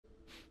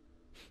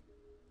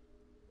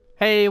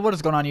Hey, what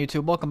is going on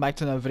YouTube? Welcome back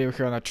to another video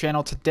here on our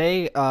channel.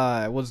 Today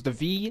was the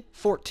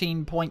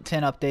V14.10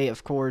 update.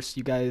 Of course,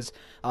 you guys,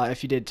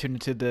 if you did tune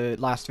into the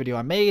last video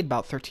I made,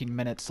 about 13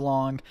 minutes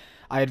long,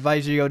 I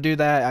advise you to go do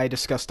that. I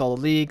discussed all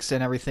the leaks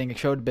and everything. It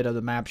showed a bit of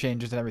the map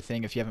changes and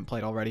everything if you haven't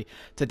played already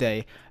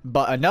today.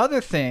 But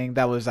another thing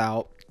that was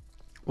out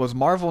was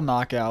Marvel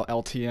Knockout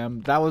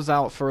LTM. That was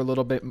out for a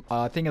little bit.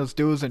 I think it was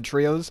duos and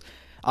trios.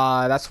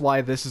 That's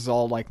why this is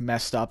all like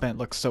messed up and it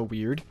looks so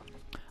weird.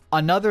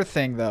 Another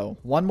thing, though,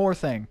 one more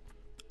thing.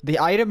 The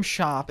item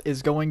shop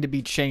is going to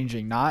be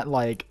changing, not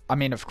like, I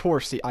mean, of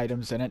course the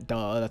items in it,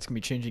 duh, that's going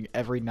to be changing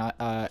every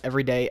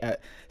day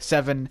at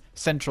 7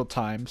 Central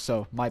Time,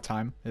 so my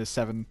time is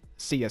 7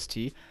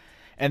 CST,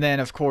 and then,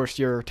 of course,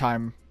 your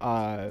time,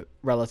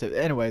 relative,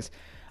 anyways,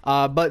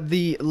 but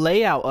the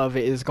layout of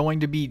it is going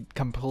to be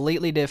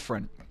completely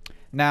different.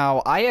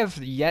 Now, I have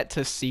yet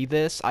to see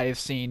this. I have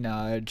seen,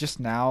 just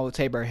now,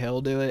 Tabor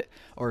Hill do it,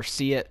 or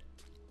see it.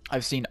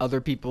 I've seen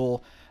other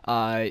people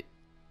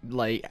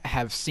like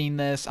have seen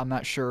this. I'm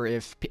not sure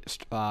if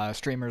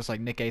streamers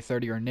like Nick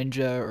A30 or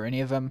Ninja or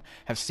any of them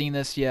have seen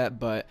this yet,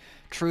 but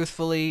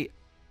truthfully,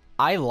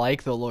 I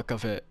like the look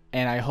of it,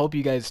 and I hope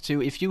you guys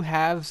too. If you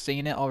have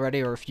seen it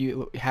already, or if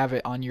you have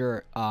it on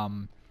your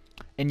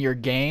in your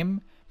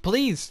game,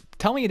 please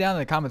tell me down in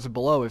the comments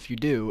below if you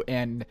do.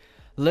 And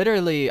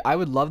literally, I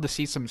would love to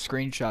see some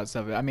screenshots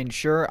of it. I mean,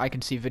 sure, I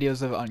can see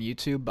videos of it on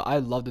YouTube, but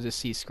I'd love to just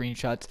see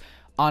screenshots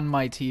on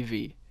my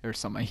TV or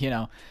something, you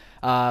know.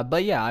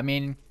 But yeah, I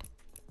mean,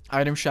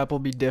 item shop will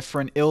be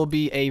different. It'll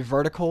be a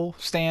vertical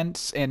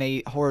stance and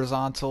a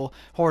horizontal.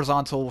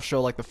 Horizontal will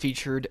show like the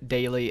featured,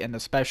 daily, and the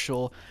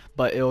special,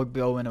 but it'll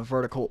go in a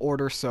vertical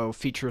order, so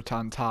featured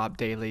on top,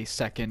 daily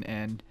second,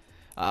 and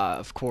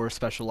of course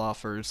special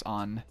offers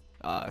on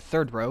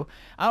third row.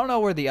 I don't know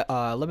where the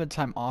limited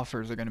time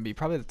offers are going to be.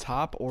 Probably the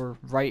top or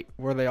right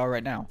where they are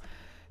right now.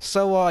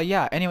 So,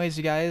 yeah, anyways,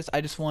 you guys, I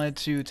just wanted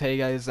to tell you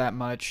guys that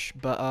much,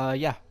 but,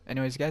 yeah,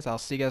 anyways, guys, I'll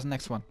see you guys in the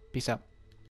next one. Peace out.